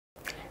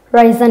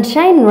Rise and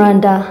shine,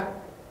 Rwanda.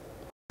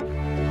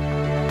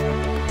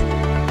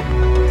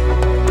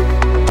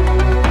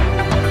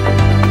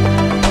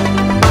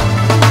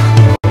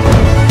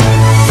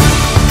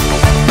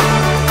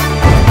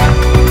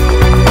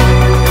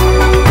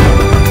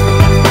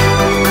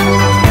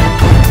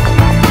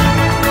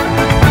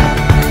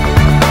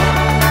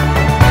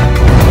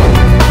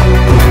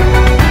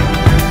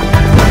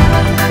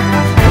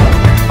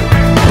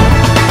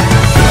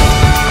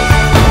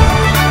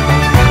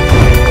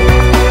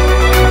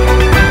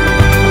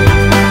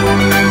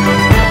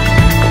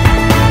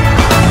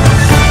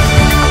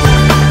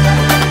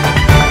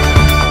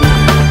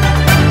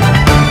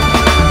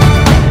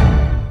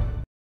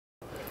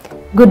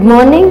 Good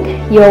morning,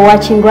 you're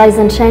watching Rise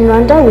and Shine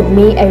Rwanda with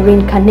me,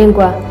 Irene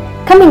Kanengwa.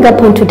 Coming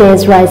up on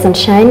today's Rise and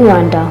Shine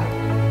Rwanda.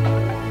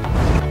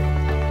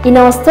 In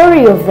our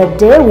story of the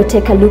day, we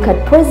take a look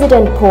at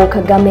President Paul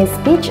Kagame's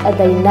speech at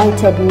the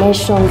United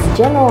Nations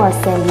General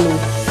Assembly.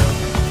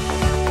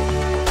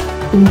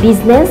 In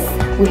business,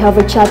 we have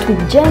a chat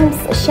with James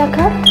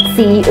Shaka,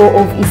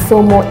 CEO of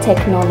Isomo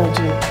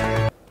Technology.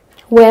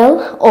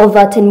 Well, all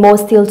that and more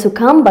still to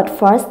come, but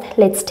first,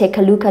 let's take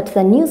a look at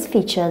the news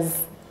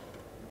features.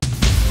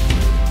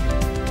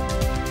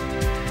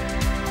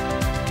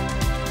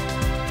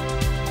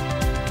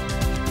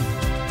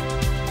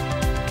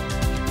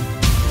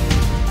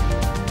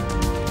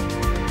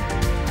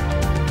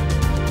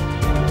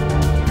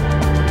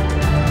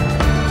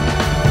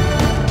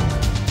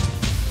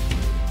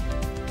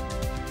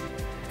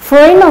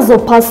 Foreigners or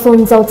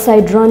persons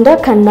outside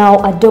Rwanda can now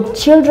adopt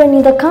children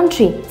in the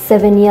country,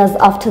 7 years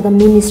after the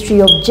Ministry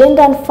of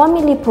Gender and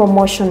Family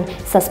Promotion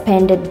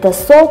suspended the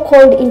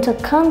so-called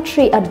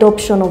inter-country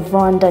adoption of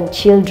Rwandan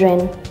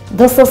children.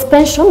 The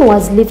suspension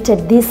was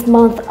lifted this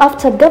month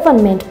after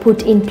government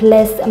put in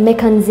place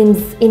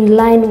mechanisms in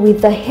line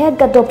with the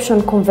Hague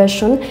Adoption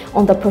Convention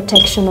on the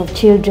protection of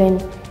children.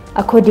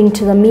 According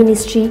to the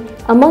ministry,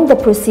 among the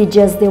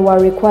procedures they were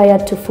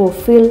required to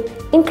fulfill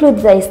include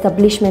the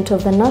establishment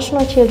of the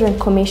National Children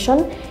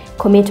Commission,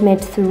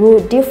 commitment through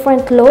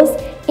different laws,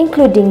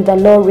 including the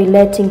law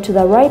relating to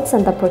the rights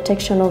and the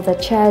protection of the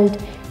child,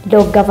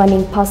 law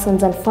governing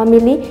persons and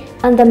family,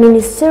 and the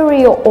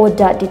ministerial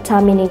order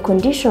determining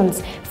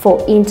conditions for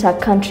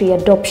inter-country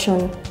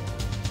adoption.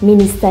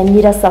 Minister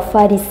Nira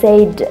Safari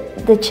said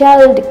the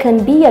child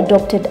can be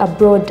adopted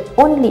abroad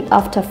only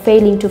after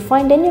failing to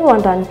find any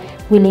Rwandan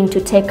willing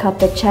to take up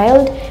the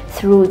child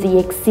through the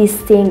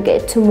existing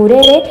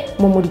Tumurere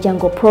mu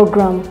Muryango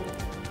program.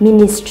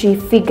 Ministry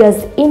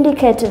figures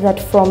indicate that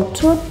from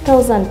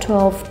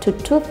 2012 to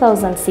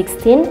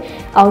 2016,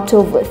 out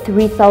of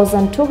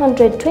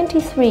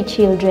 3,223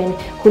 children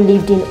who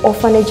lived in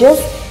orphanages,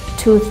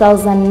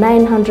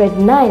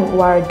 2,909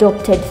 were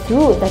adopted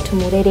through the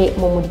Tumurere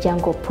mu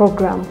Muryango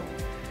program.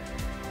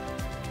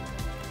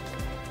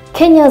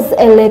 Kenya's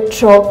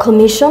Electoral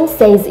Commission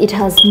says it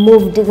has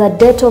moved the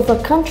date of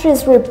the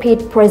country's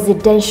repeat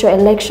presidential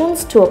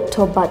elections to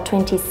October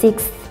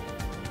 26th.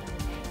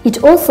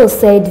 It also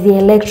said the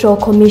Electoral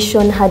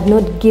Commission had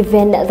not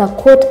given the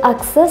court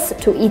access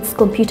to its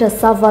computer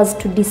servers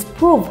to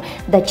disprove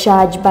the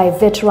charge by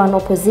veteran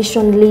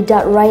opposition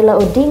leader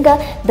Raila Odinga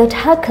that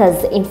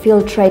hackers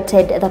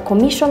infiltrated the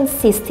commission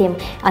system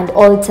and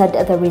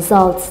altered the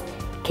results.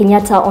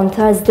 Kenyatta on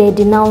Thursday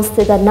denounced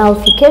the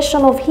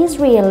nullification of his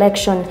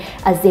re-election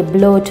as a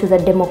blow to the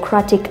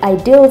democratic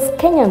ideals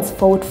Kenyans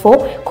fought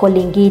for,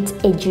 calling it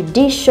a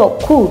judicial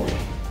coup.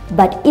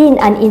 But in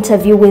an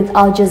interview with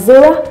Al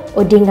Jazeera,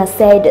 Odinga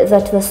said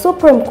that the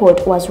Supreme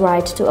Court was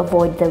right to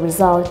avoid the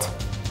result.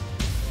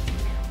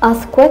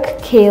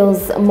 Earthquake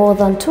kills more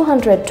than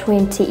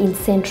 220 in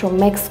central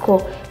Mexico.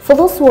 For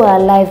those who were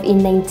alive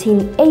in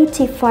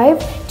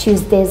 1985,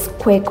 Tuesday's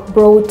quake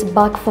brought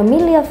back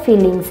familiar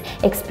feelings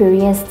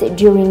experienced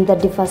during the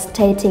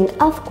devastating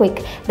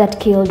earthquake that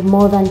killed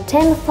more than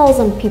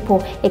 10,000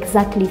 people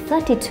exactly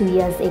 32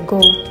 years ago.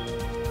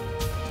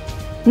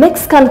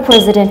 Mexican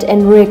President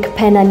Enrique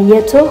Peña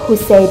Nieto, who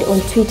said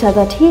on Twitter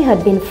that he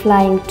had been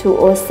flying to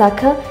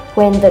Osaka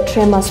when the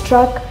tremor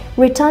struck,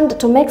 returned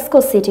to Mexico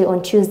City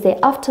on Tuesday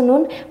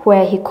afternoon,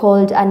 where he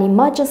called an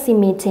emergency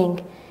meeting.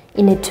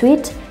 In a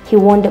tweet, he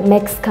warned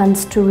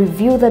Mexicans to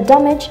review the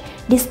damage,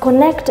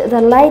 disconnect the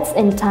lights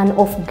and turn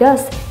off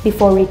gas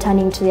before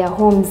returning to their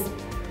homes.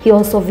 He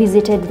also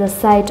visited the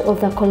site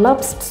of the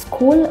collapsed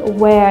school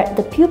where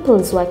the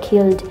pupils were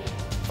killed.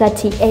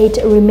 38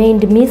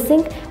 remained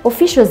missing.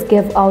 Officials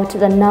gave out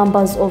the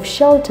numbers of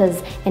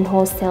shelters and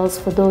hostels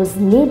for those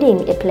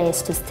needing a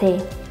place to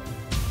stay.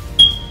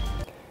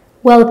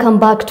 Welcome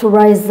back to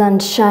Rise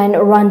and Shine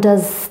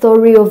Rwanda's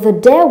story of the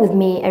day with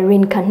me,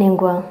 Irene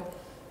Kanengwa.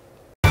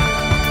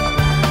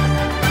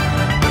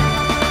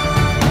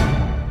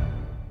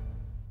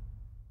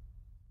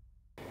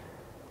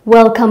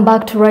 Welcome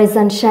back to Rise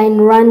and Shine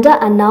Rwanda,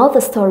 and now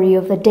the story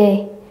of the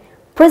day.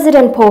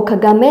 President Paul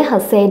Kagame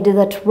has said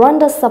that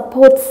Rwanda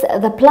supports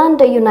the planned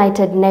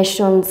United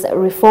Nations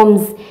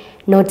reforms.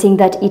 noting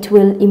that it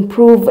will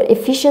improve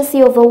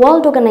efficiency of the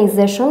World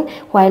Organization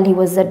while he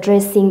was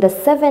addressing the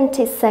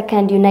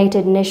 72nd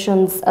United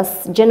Nations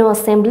General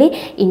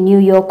Assembly in New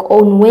York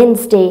on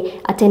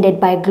Wednesday, attended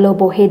by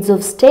global heads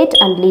of state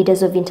and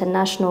leaders of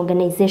international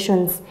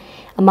organizations.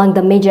 Among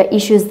the major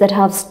issues that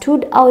have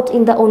stood out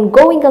in the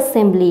ongoing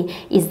assembly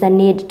is the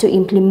need to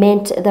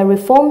implement the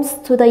reforms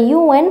to the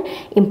UN,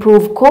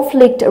 improve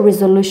conflict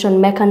resolution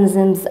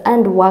mechanisms,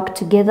 and work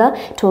together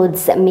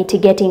towards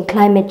mitigating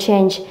climate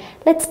change.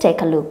 Let's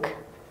take a look.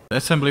 The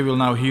Assembly will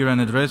now hear an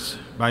address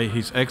by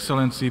His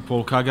Excellency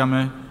Paul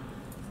Kagame,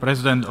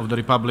 President of the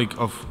Republic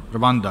of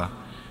Rwanda.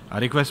 I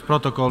request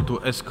protocol to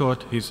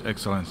escort His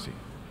Excellency.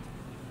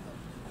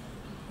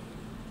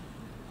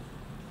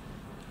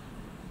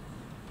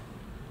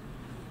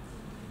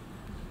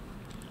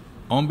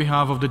 On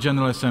behalf of the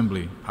General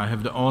Assembly, I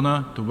have the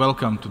honor to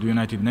welcome to the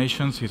United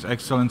Nations His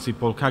Excellency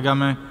Paul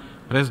Kagame,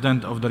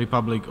 President of the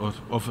Republic of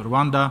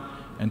Rwanda,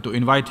 and to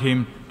invite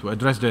him to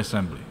address the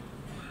Assembly.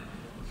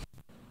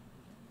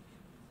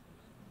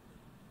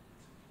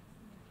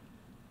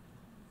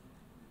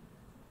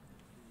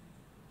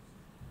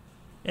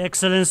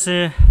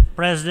 Excellency,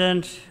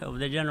 President of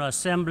the General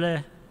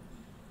Assembly,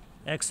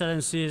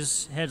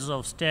 Excellencies, Heads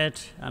of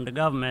State and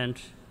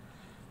Government,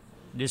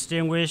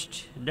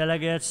 distinguished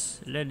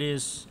delegates,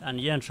 ladies and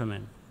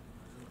gentlemen.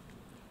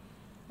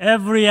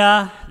 Every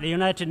year, the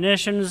United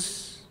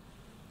Nations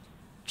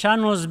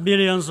channels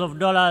billions of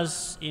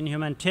dollars in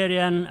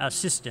humanitarian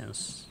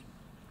assistance.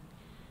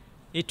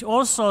 It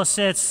also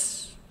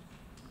sets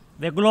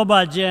the global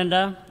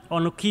agenda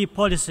on key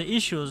policy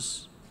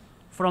issues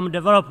from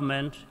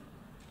development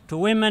to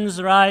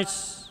women's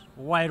rights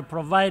while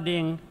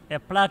providing a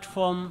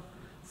platform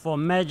for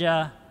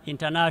major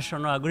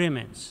international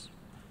agreements.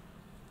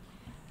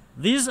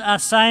 These are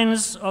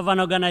signs of an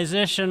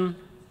organization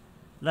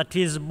that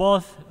is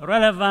both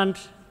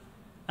relevant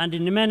and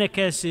in many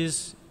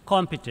cases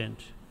competent.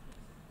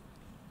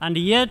 And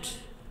yet,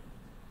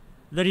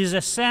 there is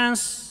a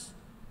sense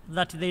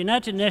that the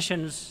United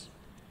Nations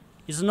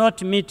is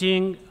not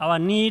meeting our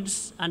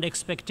needs and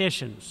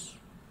expectations.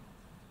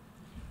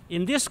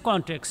 In this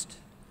context,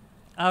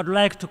 I would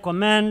like to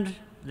commend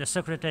the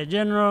Secretary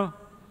General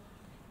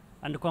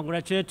and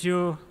congratulate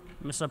you,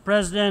 Mr.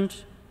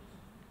 President,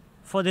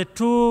 for the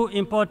two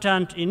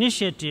important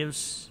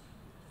initiatives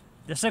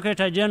the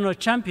Secretary General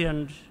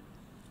championed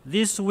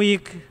this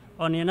week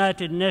on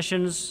United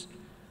Nations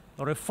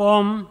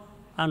reform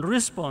and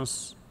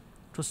response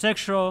to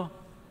sexual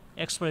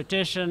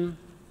exploitation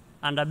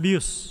and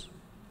abuse.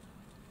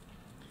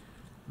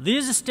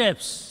 These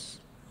steps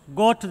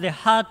go to the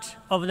heart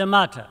of the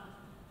matter,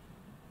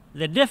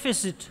 the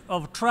deficit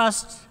of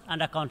trust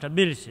and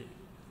accountability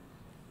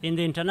in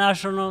the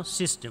international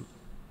system.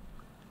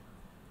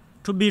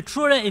 To be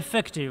truly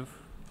effective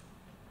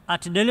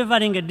at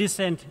delivering a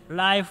decent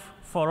life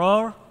for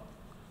all,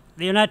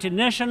 the United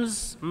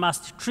Nations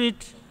must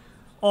treat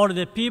all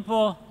the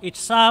people it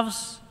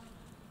serves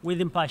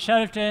with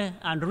impartiality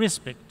and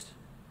respect,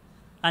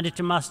 and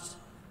it must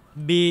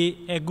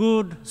be a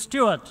good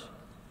steward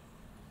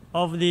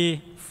of the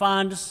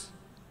funds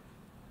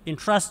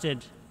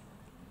entrusted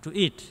to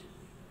it.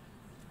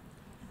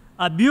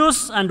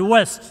 Abuse and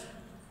waste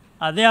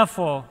are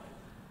therefore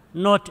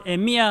not a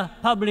mere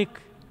public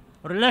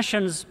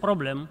relations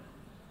problem,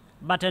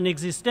 but an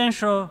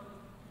existential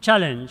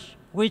challenge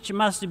which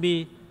must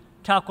be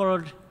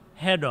tackled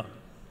head-on.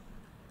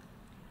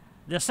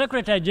 The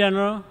Secretary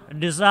General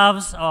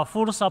deserves our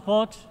full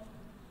support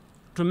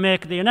to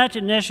make the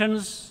United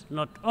Nations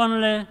not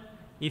only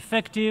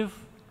effective,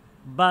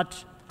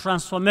 but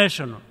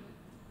transformational.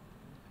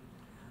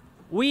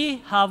 We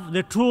have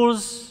the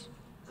tools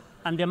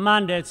and the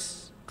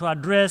mandates to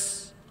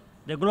address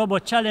the global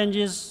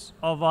challenges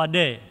of our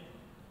day,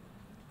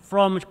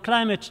 from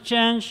climate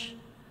change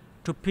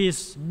to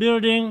peace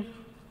building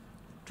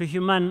to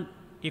human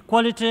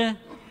equality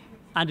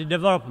and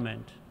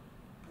development.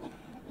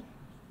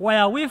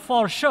 Where we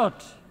fall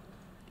short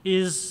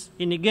is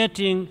in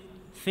getting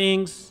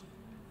things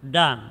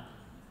done.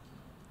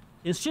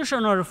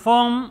 Institutional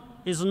reform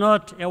is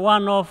not a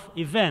one-off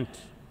event,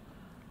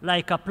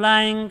 like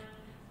applying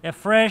a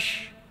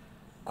fresh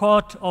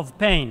coat of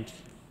paint.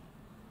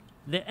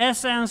 The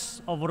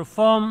essence of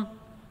reform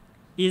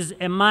is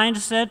a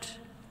mindset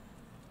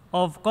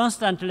of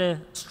constantly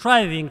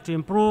striving to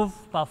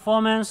improve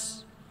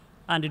performance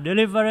and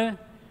delivery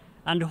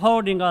and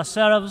holding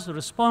ourselves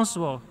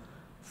responsible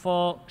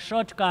for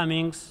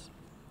shortcomings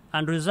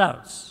and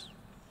results.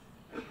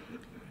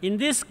 In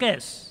this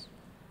case,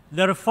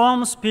 the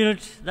reform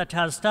spirit that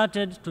has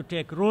started to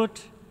take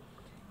root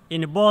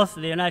in both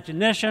the United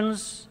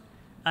Nations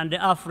and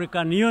the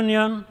African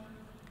Union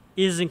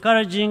is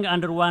encouraging,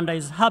 and Rwanda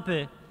is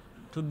happy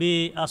to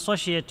be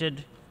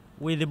associated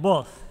with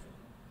both.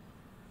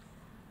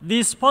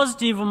 This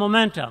positive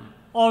momentum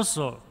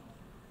also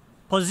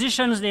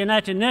positions the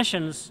United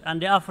Nations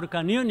and the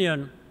African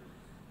Union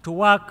to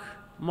work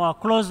more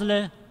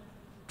closely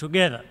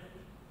together.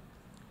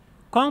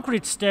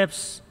 Concrete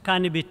steps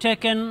can be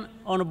taken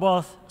on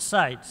both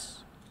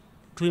sides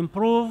to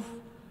improve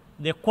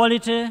the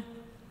quality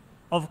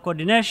of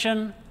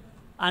coordination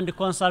and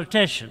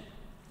consultation.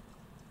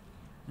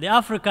 The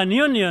African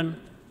Union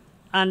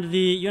and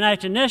the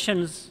United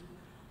Nations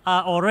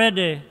are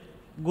already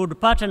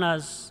good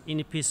partners in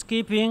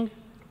peacekeeping,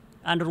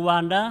 and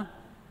Rwanda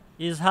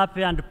is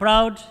happy and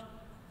proud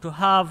to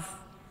have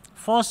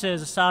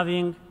forces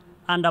serving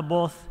under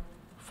both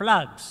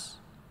flags.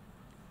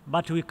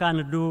 But we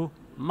can do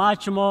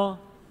much more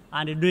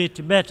and do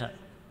it better.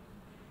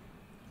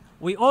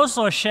 We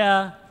also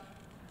share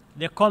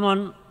the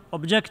common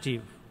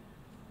objective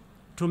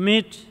to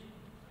meet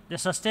the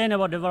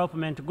Sustainable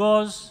Development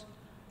Goals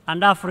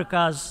and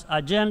Africa's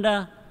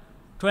Agenda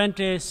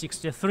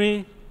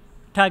 2063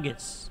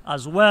 targets,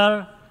 as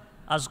well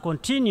as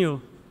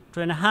continue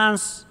to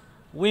enhance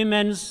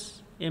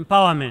women's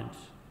empowerment.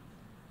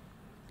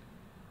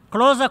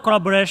 Closer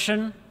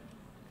collaboration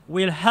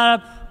will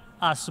help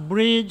us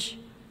bridge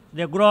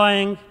the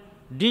growing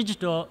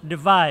digital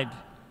divide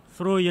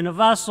through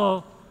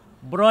universal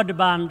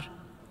broadband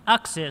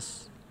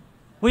access,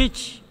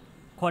 which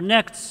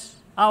connects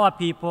our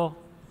people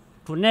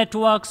to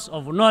networks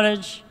of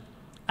knowledge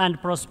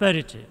and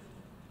prosperity.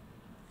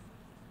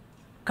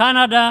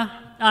 Canada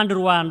and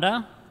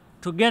Rwanda,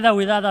 together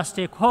with other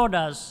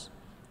stakeholders,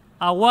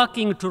 are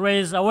working to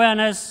raise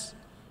awareness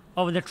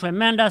of the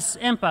tremendous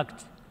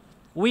impact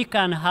we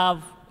can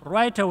have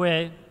right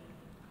away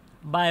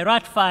by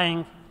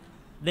ratifying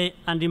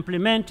and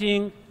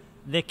implementing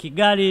the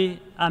Kigali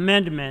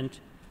Amendment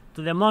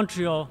to the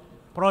Montreal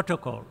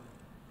Protocol.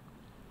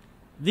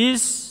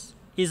 This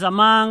is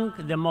among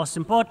the most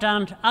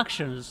important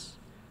actions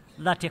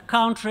that a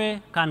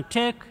country can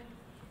take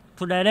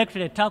to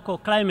directly tackle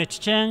climate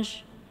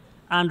change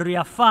and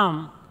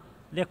reaffirm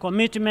the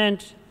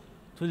commitment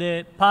to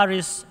the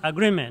Paris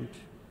Agreement.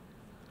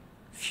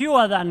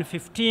 Fewer than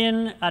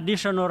 15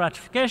 additional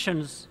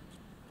ratifications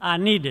are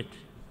needed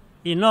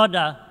in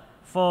order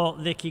for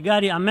the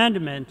Kigali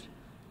Amendment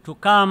to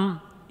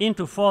come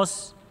into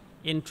force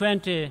in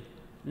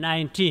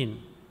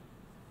 2019.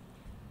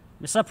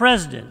 Mr.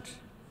 President,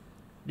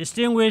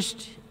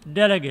 distinguished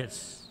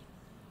delegates,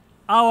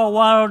 our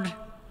world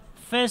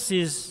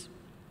faces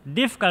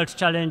difficult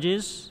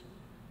challenges,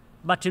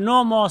 but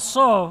no more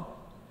so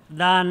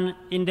than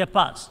in the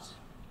past.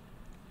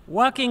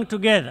 Working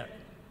together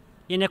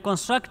in a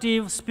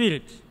constructive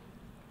spirit,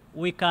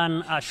 we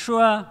can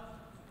assure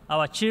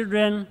our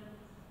children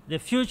the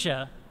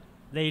future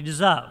they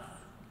deserve.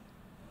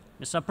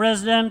 Mr.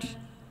 President,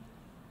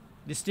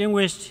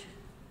 distinguished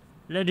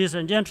ladies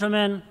and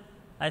gentlemen,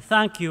 I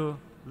thank you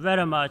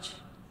very much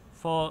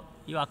for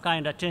your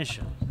kind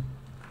attention.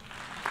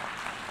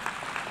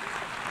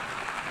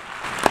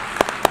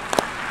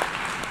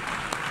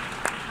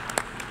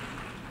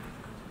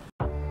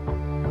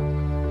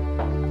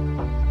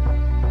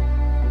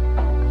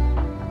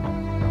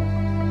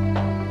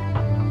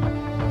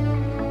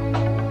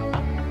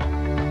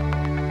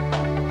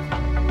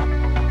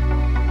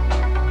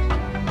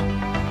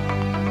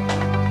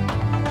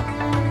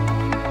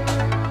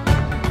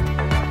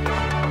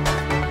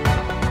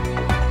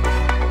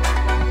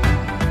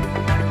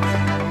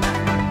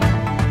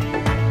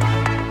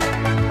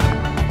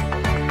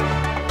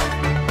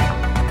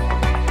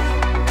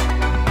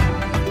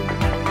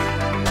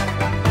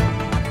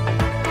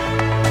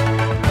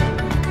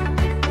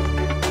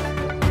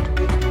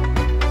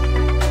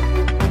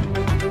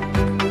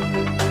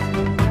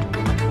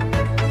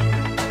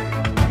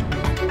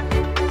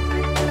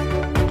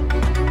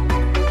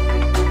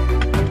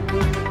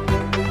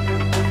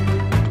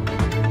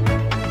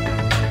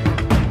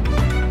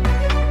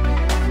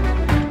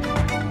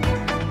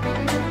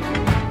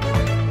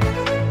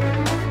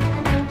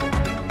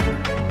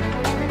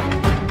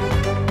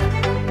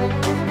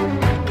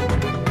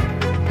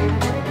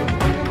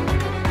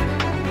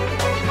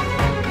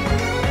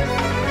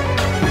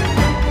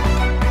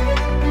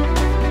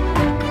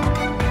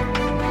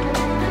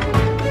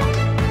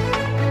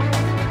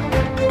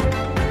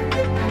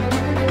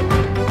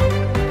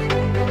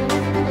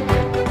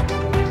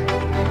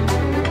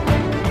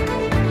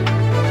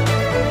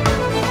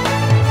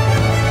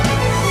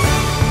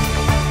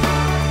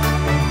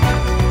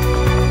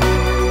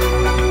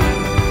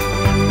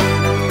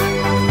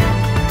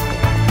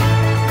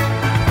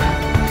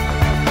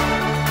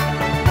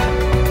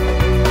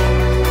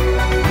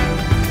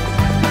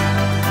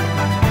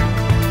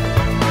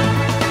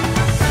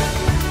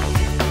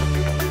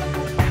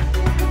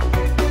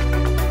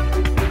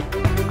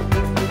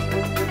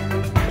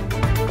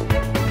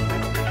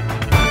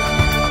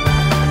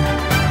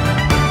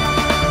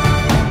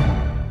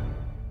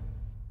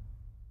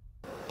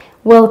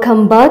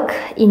 Welcome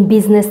back. In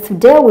Business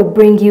Today, we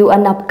bring you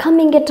an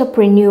upcoming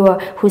entrepreneur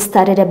who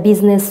started a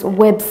business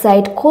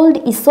website called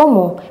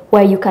Isomo,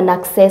 where you can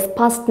access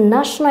past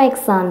national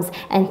exams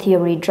and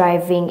theory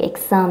driving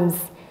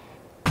exams.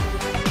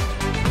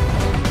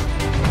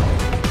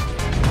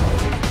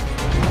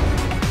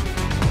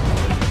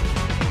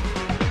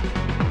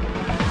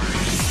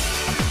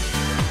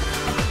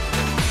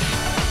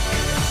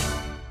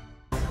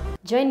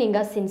 Joining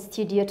us in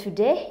studio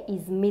today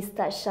is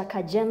Mr.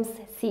 Shaka James,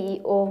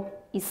 CEO,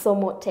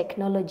 Isomo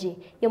Technology.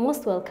 You're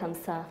most welcome,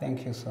 sir.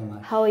 Thank you so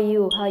much. How are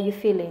you? How are you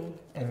feeling?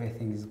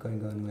 Everything is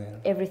going on well.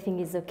 Everything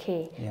is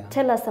okay. Yeah.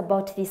 Tell us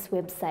about this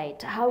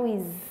website. How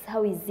is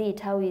it?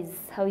 How is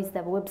the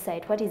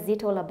website? What is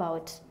it all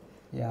about?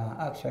 Yeah,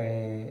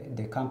 actually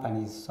the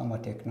company is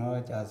Isomo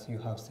Technology, as you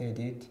have said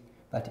it,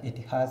 but it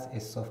has a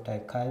soft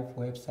archive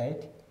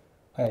website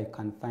where you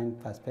can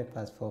find past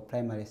papers for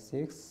primary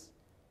 6,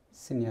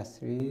 senior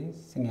 3,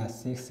 senior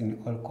 6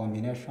 in all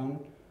combination,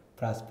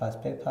 plus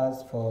past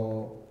papers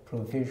for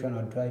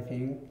provisional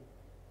driving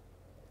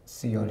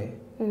theory.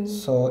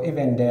 So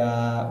even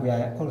there, we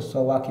are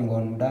also working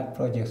on that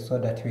project so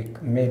that we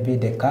maybe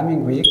the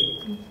coming week,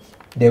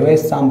 the way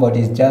somebody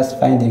is just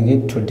finding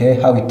it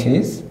today how it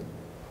is,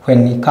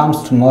 when he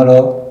comes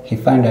tomorrow, he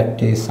finds that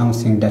there is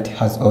something that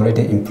has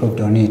already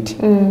improved on it.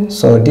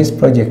 So this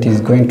project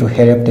is going to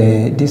help,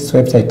 this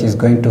website is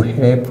going to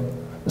help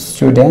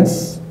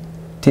students,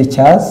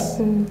 teachers,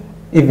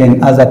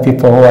 even other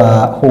people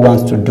who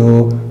wants to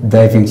do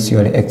driving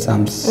theory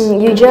exams.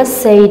 You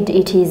just said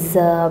it is,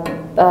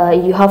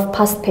 you have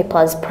past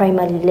papers,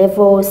 primary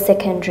level,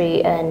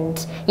 secondary, and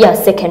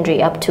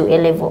secondary up to A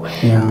level.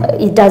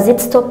 Yeah. Does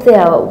it stop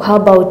there? How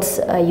about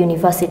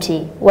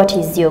university? What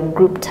is your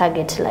group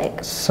target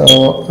like?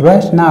 So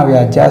right now we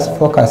are just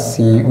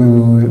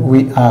focusing,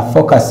 we are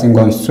focusing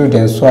on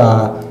students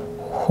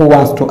who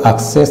wants to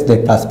access the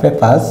past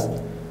papers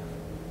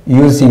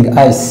using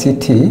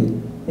ICT,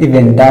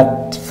 even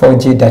that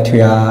 4G that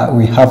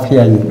we have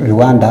here in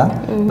Rwanda.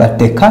 But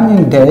the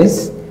coming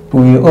days,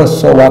 we will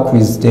also work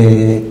with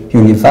the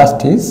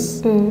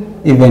universities,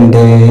 even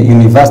the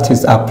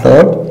universities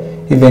abroad,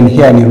 even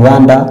here in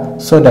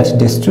Rwanda, so that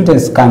the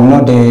students can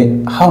know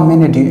how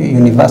many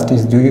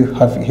universities do you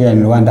have here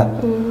in Rwanda,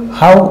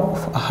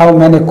 how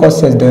many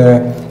courses,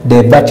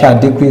 the bachelor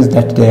degrees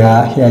that they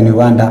are here in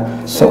Rwanda.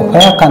 So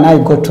where can I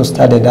go to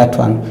study that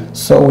one?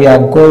 So we are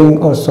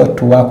going also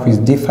to work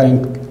with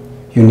different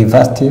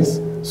universities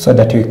so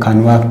that we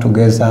can work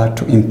together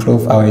to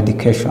improve our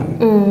education.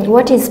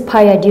 What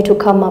inspired you to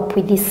come up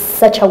with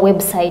such a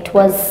website?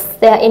 Was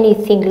there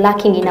anything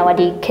lacking in our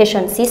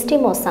education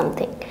system or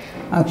something?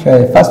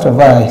 Actually, first of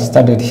all, I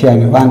studied here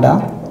in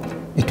Rwanda.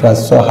 It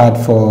was so hard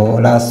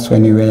for us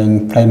when we were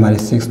in primary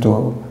 6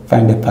 to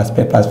find the past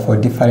papers for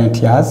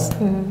different years.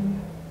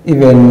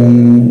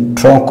 Even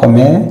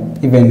Troncome,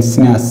 even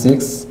senior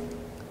 6.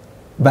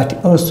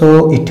 But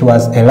also it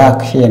was a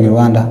lack here in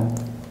Rwanda.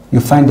 You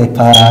find the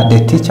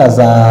teachers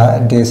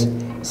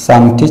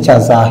some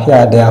teachers are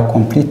here, they are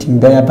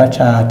completing their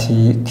bachelor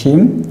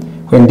team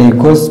when they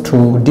go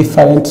to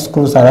different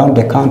schools around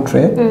the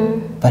country,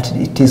 but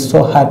it is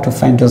so hard to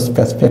find those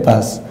past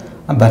papers.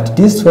 But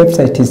this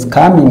website is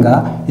coming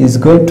up, is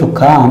going to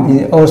come,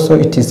 also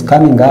it is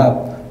coming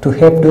up to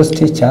help those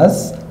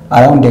teachers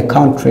around the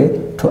country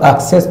to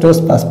access those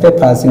past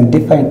papers in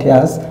different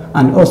years,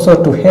 and also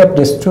to help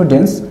the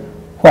students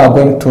who are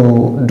going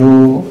to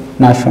do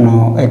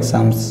national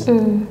exams.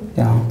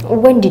 Yeah.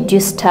 When did you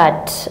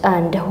start,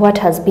 and what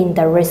has been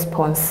the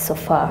response so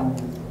far?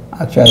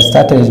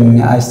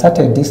 Actually, I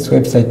started this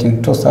website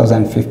in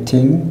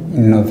 2015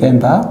 in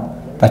November,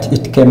 but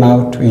it came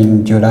out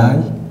in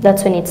July.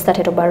 That's when it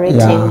started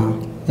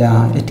operating?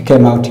 Yeah, it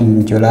came out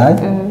in July,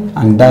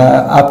 and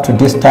up to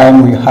this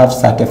time we have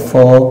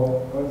 34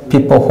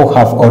 people who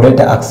have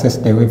already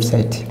accessed the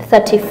website.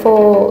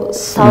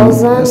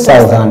 34,000?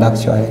 1,000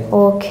 actually.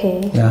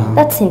 Okay. Yeah.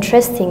 That's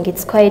interesting.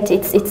 It's quite,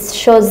 it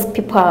shows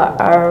people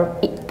are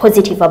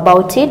positive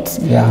about it.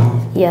 Yeah.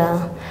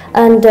 Yeah.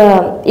 And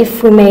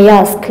if we may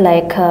ask,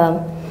 like,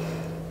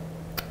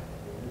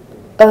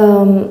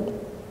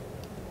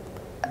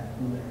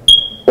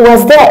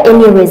 was there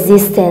any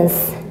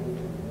resistance,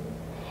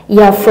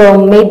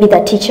 from maybe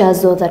the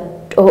teachers or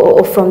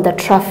from the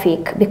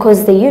traffic,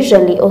 because they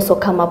usually also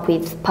come up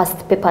with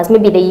past papers.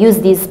 Maybe they use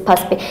these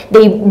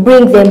they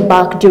bring them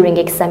back during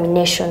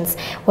examinations.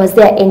 Was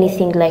there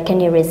anything like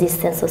any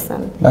resistance or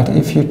something? But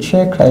if you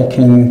check like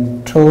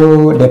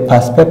into the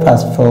past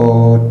papers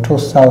for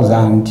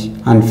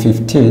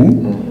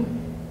 2015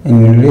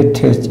 in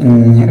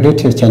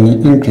literature and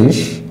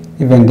English,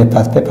 even the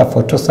past paper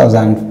for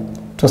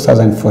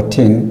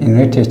 2014 in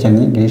literature and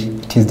English,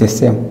 it is the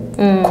same.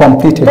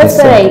 Completely That's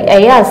the same. why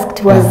I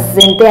asked,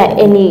 wasn't there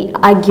any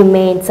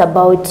arguments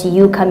about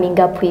you coming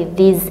up with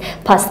these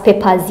past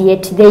papers,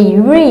 yet they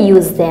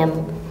reuse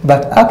them?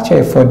 But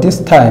actually for this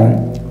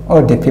time,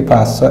 all the people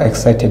are so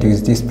excited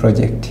with this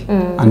project.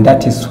 And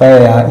that is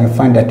why you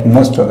find that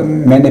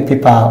many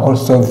people are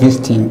also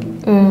visiting.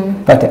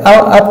 But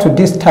up to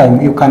this time,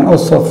 you can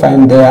also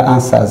find their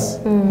answers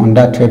on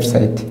that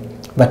website.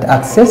 But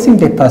accessing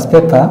the past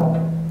paper,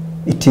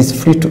 it is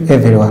free to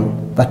everyone.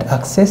 But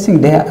accessing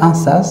their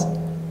answers,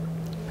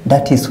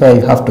 that is where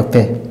you have to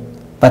pay.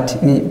 But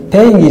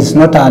paying is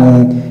not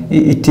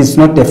it is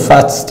not the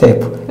first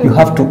step. You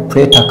have to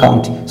create an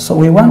account. So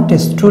we want the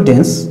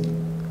students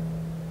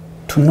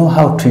to know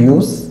how to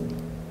use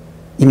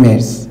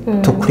emails,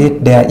 to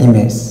create their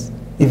emails.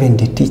 even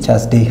the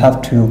teachers, they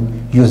have to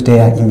use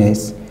their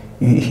emails.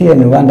 Here in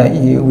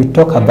Rwanda, we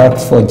talk about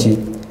 4G,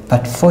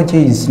 but 4G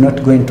is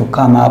not going to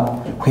come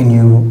up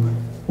when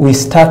we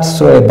start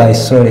slowly by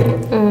slowly.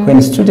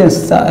 When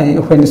students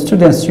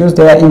use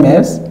their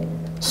emails,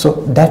 so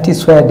that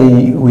is where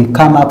we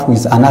come up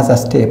with another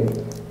step,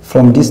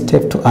 from this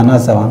step to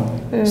another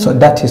one. So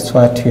that is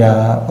what we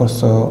are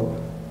also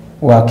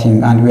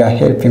working, and we are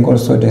helping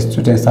also the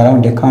students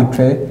around the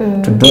country.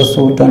 To those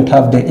who don't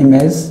have the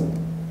emails,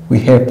 we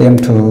help them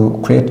to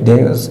create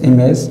those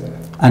emails,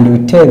 and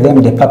we tell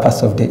them the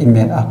purpose of the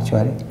email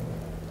actually.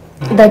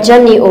 The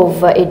journey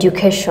of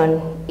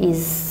education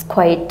is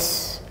quite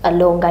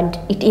long, and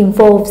it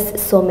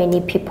involves so many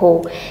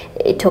people.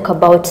 Talk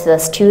about the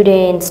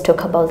students,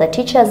 talk about the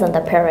teachers and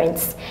the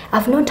parents.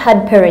 I've not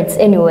had parents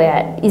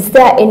anywhere. Is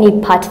there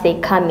any part they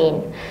come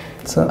in?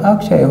 So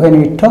actually, when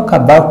we talk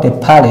about the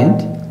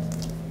parent,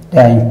 they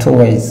are in two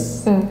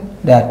ways.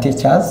 They are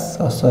teachers,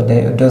 also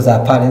those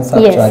are parents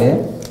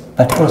actually,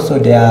 but also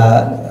they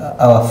are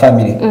our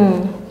family.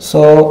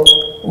 So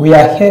we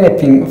are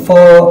helping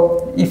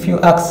if you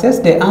access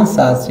the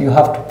answers, you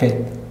have to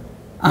pay.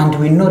 And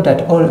we know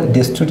that all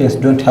the students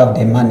don't have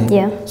the money.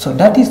 So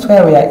that is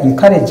why we are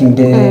encouraging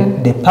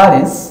the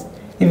parents,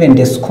 even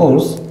the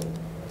schools,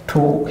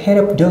 to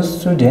help those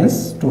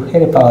students, to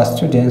help our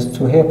students,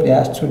 to help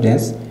their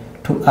students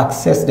to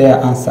access their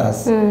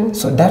answers.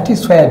 So that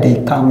is where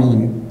they come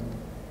in.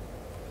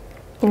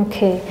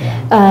 Okay.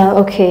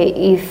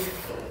 Okay, if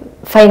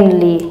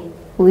finally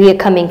we are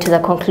coming to the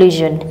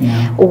conclusion,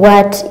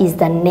 what is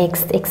the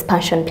next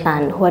expansion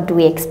plan? What do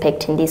we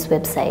expect in this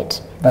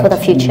website for the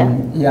future?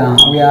 Yeah,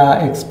 we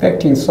are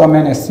expecting so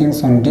many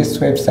things on this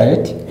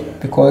website,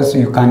 because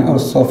you can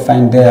also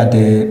find there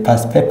the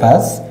past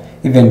papers,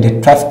 even the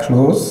traffic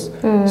rules.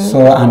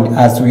 So, and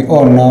as we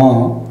all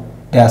know,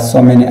 there are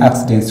so many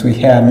accidents. We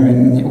hear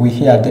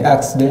the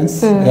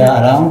accidents there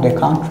around the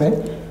country.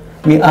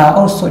 We are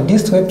also,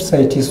 this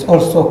website is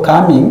also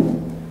coming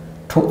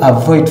to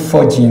avoid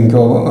forging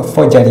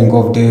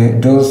of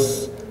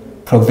those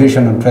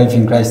provisional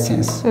driving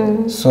license.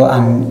 So,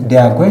 and they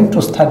are going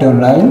to study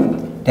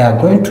online. They are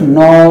going to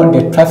know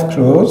the traffic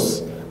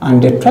rules,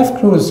 and the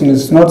traffic rules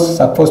is not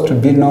supposed to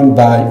be known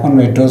by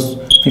only those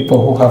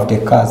people who have the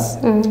cars.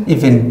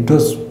 Even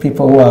those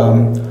people who are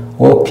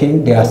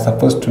walking, they are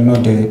supposed to know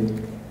the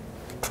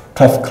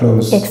traffic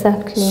rules.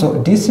 Exactly.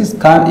 So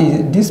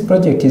this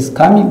project is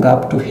coming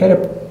up to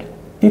help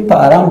people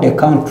around the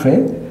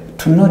country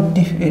to know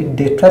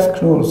the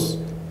traffic rules.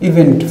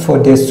 Even for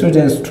the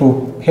students,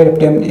 to help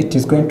them, it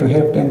is going to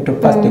help them to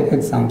pass the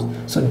exams.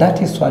 So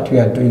that is what we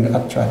are doing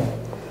actually.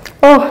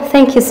 Oh,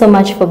 thank you so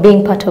much for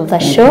being part of the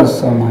show. Thank you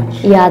so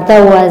much. Yeah,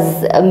 that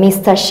was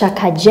Mr.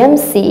 Shaka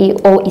James,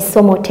 CEO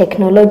Isomo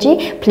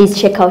Technology. Please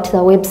check out the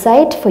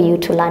website for you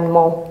to learn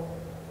more.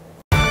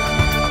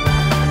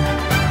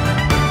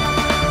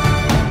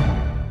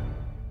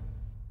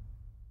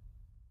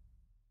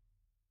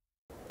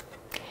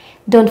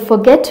 Don't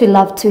forget, we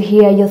love to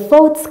hear your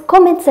thoughts,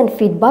 comments and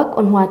feedback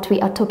on what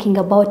we are talking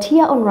about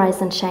here on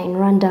Rise and Shine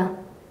Rwanda.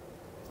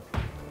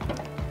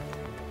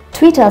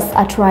 Tweet us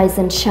at Rise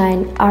and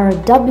Shine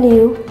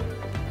RW,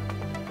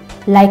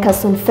 like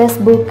us on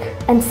Facebook,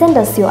 and send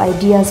us your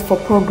ideas for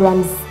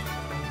programs.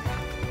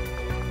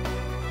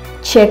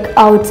 Check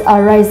out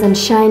our Rise and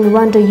Shine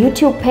Rwanda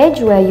YouTube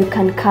page, where you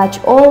can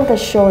catch all the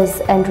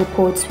shows and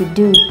reports we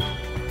do.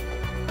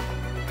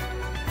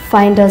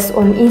 Find us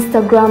on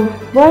Instagram,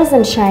 Rise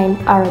and Shine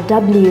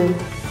RW.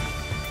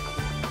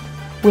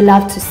 We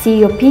love to see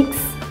your pics,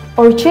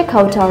 or check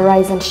out our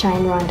Rise and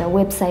Shine Rwanda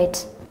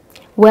website.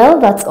 Well,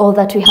 that's all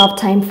that we have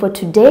time for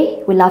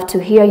today. We love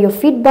to hear your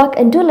feedback,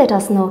 and do let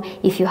us know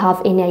if you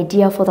have any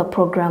idea for the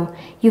program.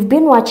 You've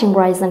been watching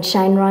Rise and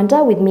Shine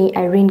Rwanda with me,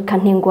 Irene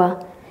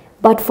Kanengwa.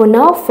 But for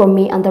now, from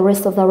me and the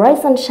rest of the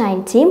Rise and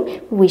Shine team,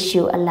 we wish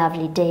you a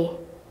lovely day.